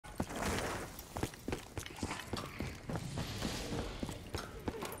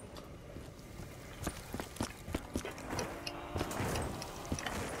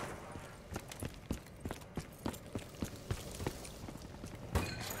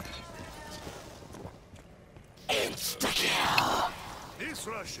Insta-kill! This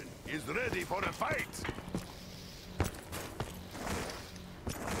Russian is ready for a fight!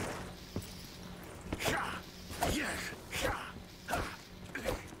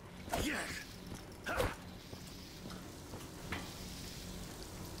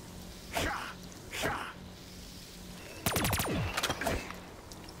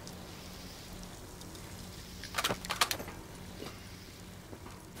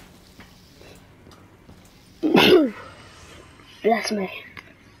 Bless me.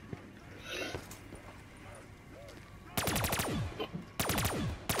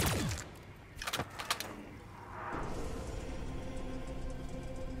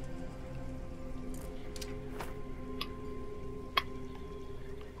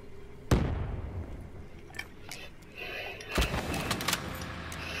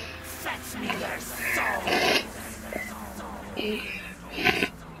 Fetch me their soul!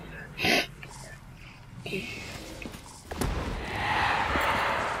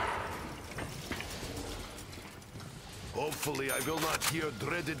 Hopefully I will not hear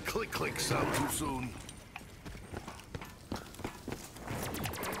dreaded click-click sound too soon.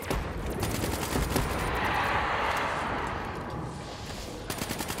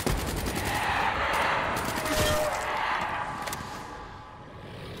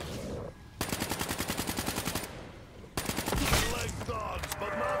 Like dogs,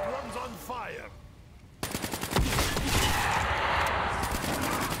 but not ones on fire.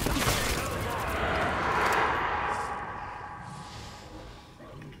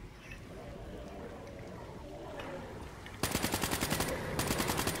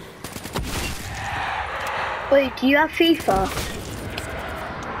 Wait, do you have FIFA?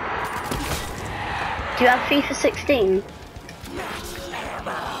 Do you have FIFA 16?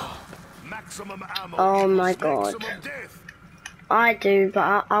 Maximum ammo. Oh my equals God. maximum death. I do,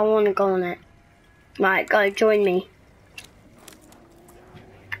 but I want to go on it. Right, go, join me.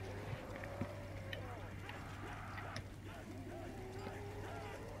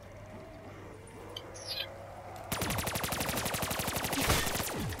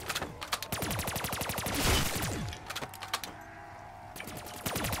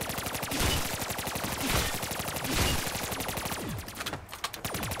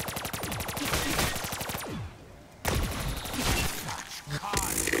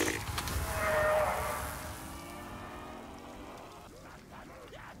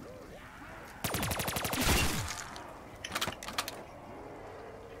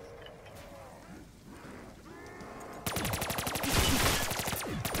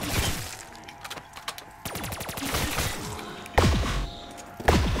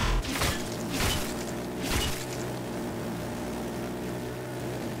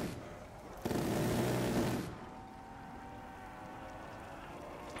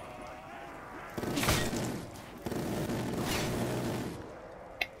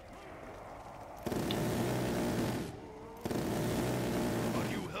 Are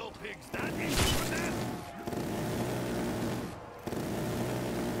you hell pigs that easy for them?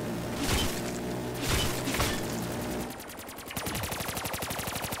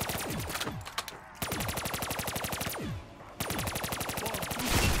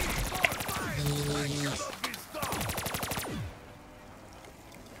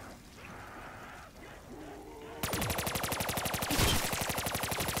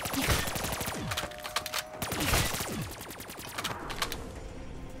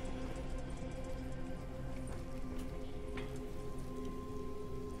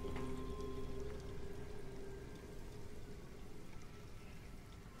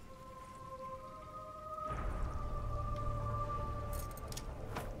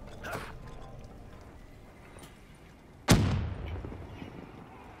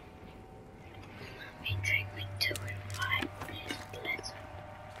 Take me to it, 5 minutes.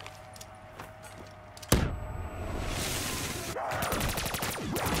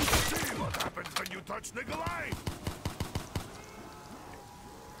 See what happens when you touch Nikolai!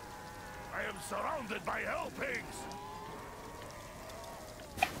 I am surrounded by hell pigs!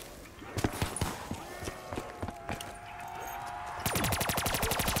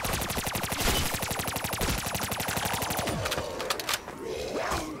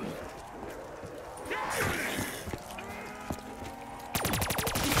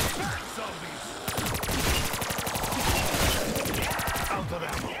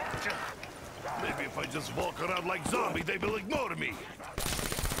 Maybe if I just walk around like zombie, they will ignore me.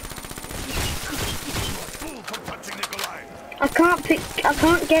 Fool for touching Nikolai. I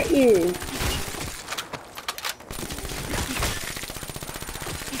can't get you.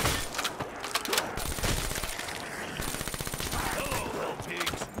 Hello, hell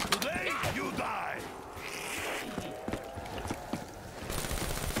pigs. Today you die.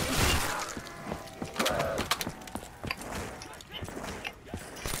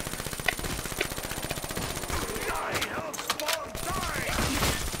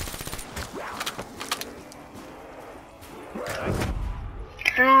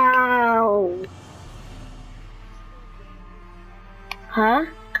 Huh?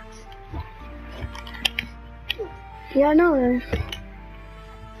 Yeah, I know.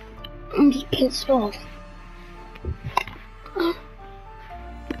 I'm just pissed off.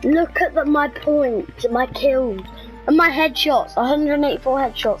 Look at my points, my kills, and my headshots. 184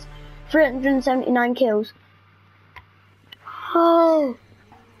 headshots, 379 kills. Oh.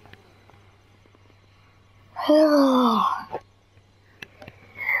 Oh.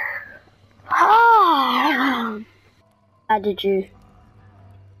 Oh. How did you?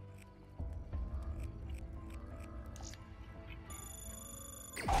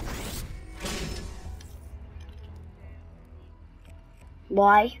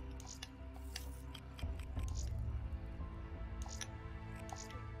 Why?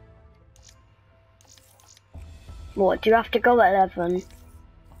 What, do you have to go at 11?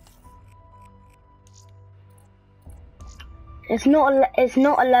 It's not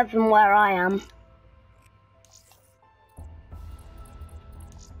 11 where I am.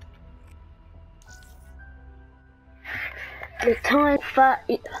 The time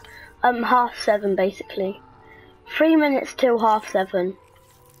 7:30, basically. 3 minutes till 7:30.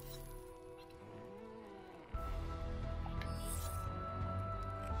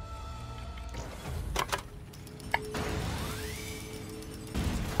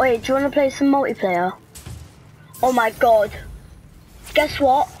 Wait, do you want to play some multiplayer? Oh my god. Guess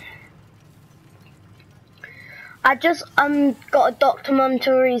what? I just got a Dr.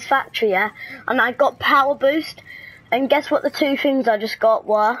 Monterey's factory, yeah? And I got power boost. And guess what the two things I just got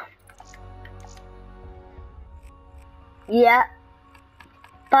were? Yeah.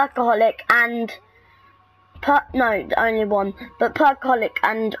 Perkaholic and... no, only one. But Perkaholic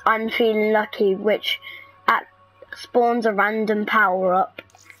and I'm Feeling Lucky, which spawns a random power up.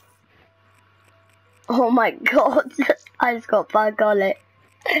 Oh my god. I just got Perkaholic.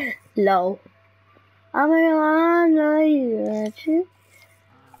 Lol. Oh my god, I know you.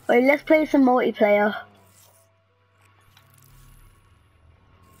 Wait, let's play some multiplayer.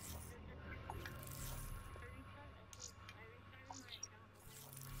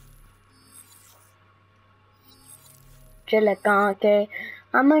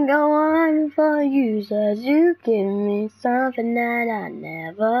 I'ma go on for you, so you give me something that I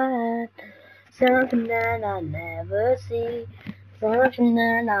never had, something that I never see, something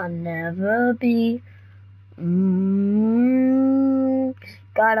that I'll never be.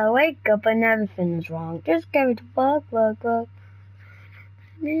 Gotta wake up and everything's wrong. Just give it to work.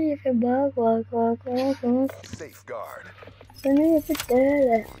 Me if it work. Safeguard. Me if it did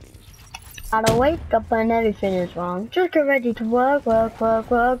it. Gotta wake up and everything is wrong. Just get ready to work.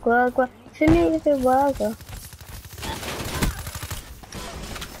 See me if it work.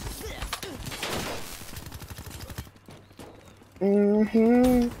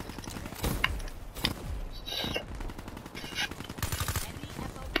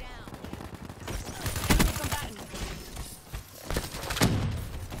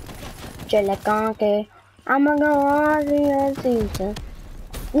 I'ma go on the season.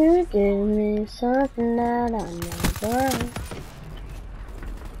 You give me something that I never had.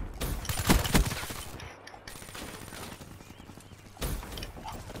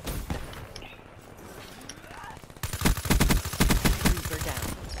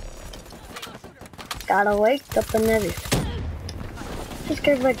 Gotta wake up and everything. Just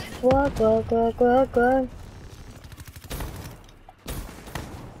get ready to work.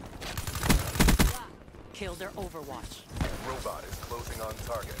 Kill their Overwatch. Robot is closing on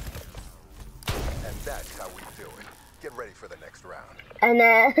target. And that's how we do it. Get ready for the next round. And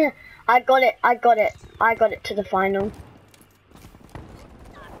I got it to the final.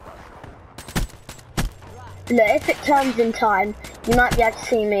 Look, if it turns in time, you might be able to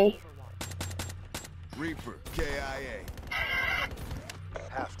see me. Reaper, KIA.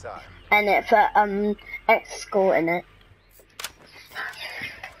 Halftime. And it for escorting it.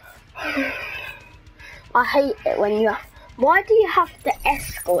 I hate it when you. Why do you have to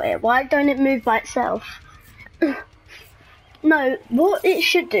escort it? Why don't it move by itself? No, what it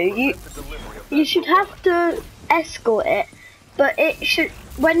should do, you should have to escort it, but it should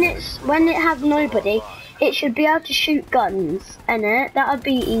when it has nobody, it should be able to shoot guns, and that would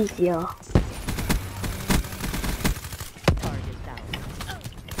be easier.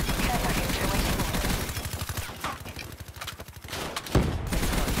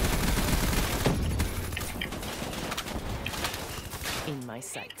 In my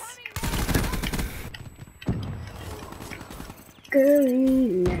sights.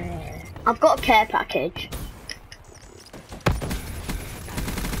 I've got a care package.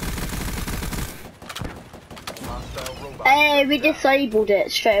 Hey, we disabled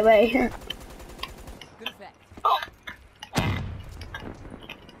it straight away.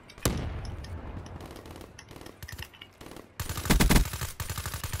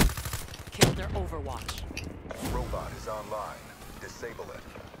 their Overwatch. Robot is online. Disable it.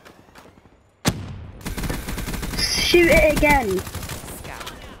 Shoot it again.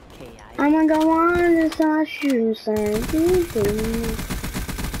 Scout. KI. I'ma go on as I shoot and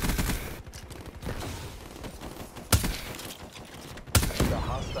The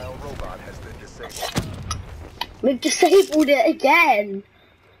hostile robot has been disabled. We've disabled it again.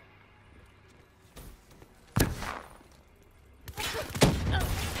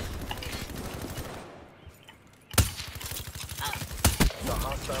 The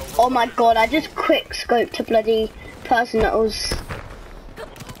hostile Oh my god, I just quick scoped a bloody person that was...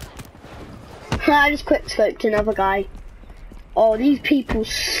 I just quick scoped another guy. Oh, these people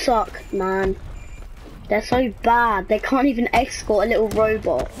suck, man. They're so bad. They can't even escort a little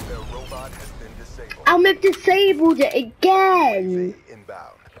robot. Their robot has been disabled. And we've disabled it again.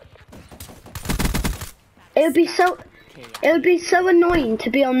 Inbound. It would be so... KI. It would be so annoying to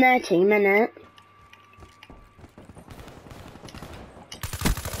be on their team, innit?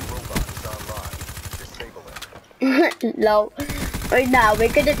 Robot is online. Disable it. Lol. Right now,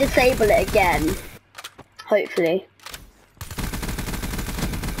 we're gonna disable it again. Hopefully.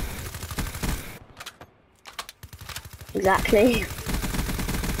 Exactly.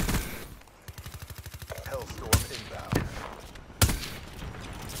 Hellstorm inbound.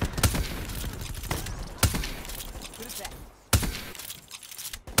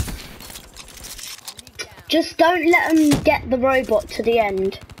 Just don't let them get the robot to the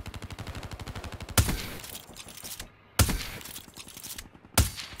end.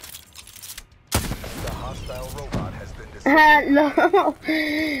 The hostile robot has been disabled. Lol.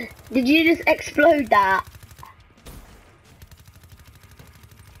 Did you just explode that?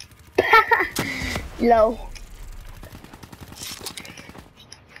 Lol.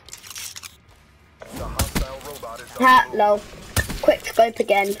 The hostile robot is Ha, on lol. Quick scope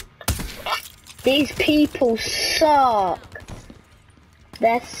again. These people suck.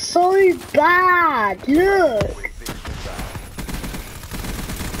 They're so bad. Look.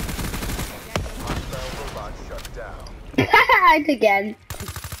 Hostile robot shut down. Again.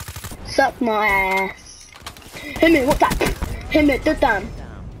 Suck my ass. Hit me, what that? Hit me, do that.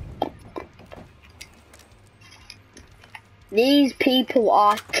 These people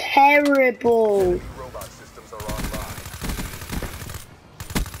are terrible. Robot systems are online.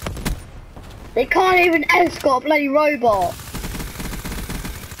 They can't even escort a bloody robot.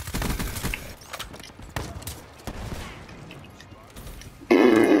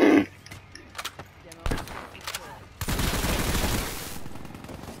 Their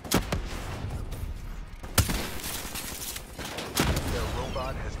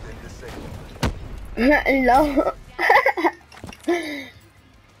robot has been disabled. Lol.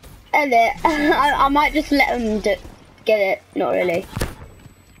 Edit. I might just let them get it. Not really.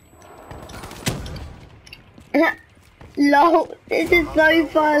 Lol. This is so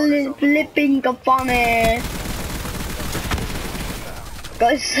fun. Flipping funny.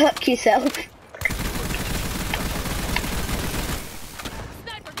 Go suck yourself.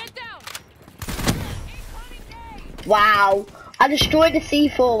 Sniper, get down! Wow. I destroyed the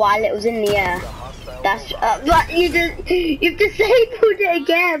C4 while it was in the air. That's but you've disabled it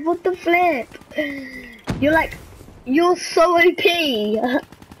again. What the flip? You're so OP.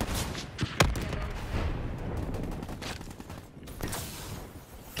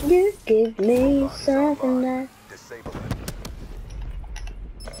 You give me something that. Disable it.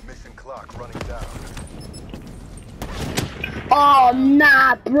 Mission clock running down. Oh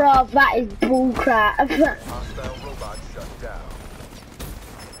nah, bruv, that is bullcrap. Hostile robot shut down.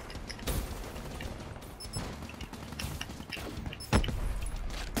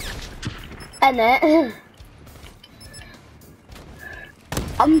 Innit?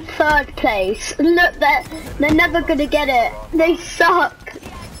 I'm third place. Look, they're never gonna get it. They suck.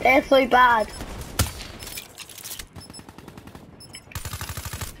 They're so bad.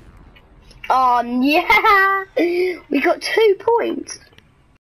 Oh yeah, we got 2 points.